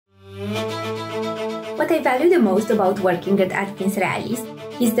What I value the most about working at AtkinsRéalis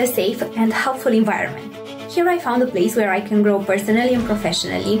is the safe and helpful environment. Here I found a place where I can grow personally and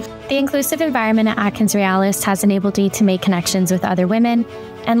professionally. The inclusive environment at AtkinsRéalis has enabled me to make connections with other women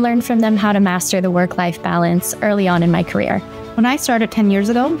and learn from them how to master the work-life balance early on in my career. When I started 10 years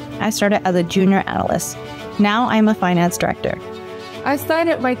ago, I started as a junior analyst. Now I'm a finance director. I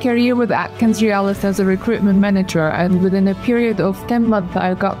started my career with AtkinsRéalis as a recruitment manager, and within a period of 10 months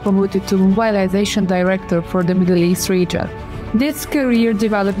I got promoted to mobilization director for the Middle East region. This career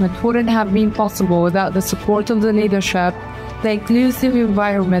development wouldn't have been possible without the support of the leadership, the inclusive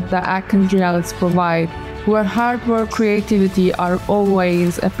environment that AtkinsRéalis provide, where hard work, creativity are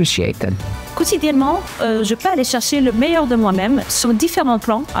always appreciated. Quotidiennement, je peux aller chercher le meilleur de moi-même sur différents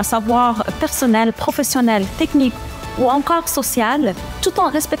plans, à savoir personnel, professionnel, technique ou encore social, tout en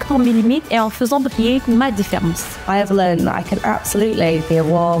respectant mes limites et en faisant briller ma différence. I have learned that I can absolutely be a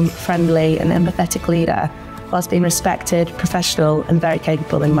warm, friendly and empathetic leader, whilst being respected, professional and very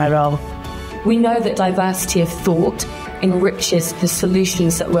capable in my role. We know that diversity of thought enriches the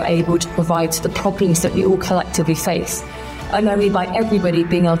solutions that we're able to provide to the problems that we all collectively face. And only by everybody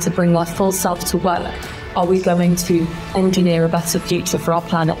being able to bring their full self to work are we going to engineer a better future for our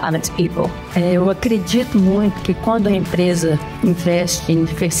planet and its people. Eu acredito muito que quando a empresa investe em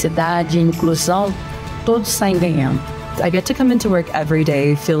diversidade e inclusão, todos saem ganhando. I get to come into work every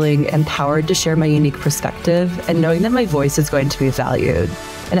day feeling empowered to share my unique perspective and knowing that my voice is going to be valued.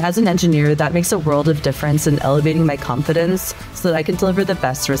 And as an engineer, that makes a world of difference in elevating my confidence so that I can deliver the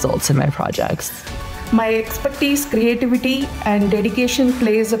best results in my projects. My expertise, creativity, and dedication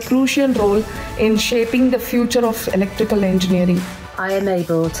plays a crucial role in shaping the future of electrical engineering. I am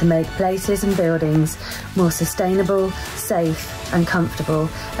able to make places and buildings more sustainable, safe, and comfortable,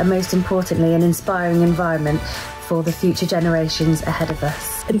 and most importantly, an inspiring environment for the future generations ahead of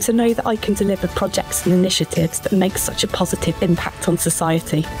us. And to know that I can deliver projects and initiatives that make such a positive impact on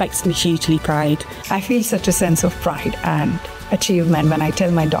society makes me hugely proud. I feel such a sense of pride and achievement when I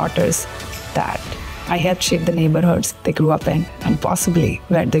tell my daughters that I helped shape the neighborhoods they grew up in and possibly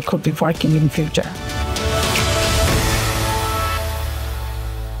where they could be working in future.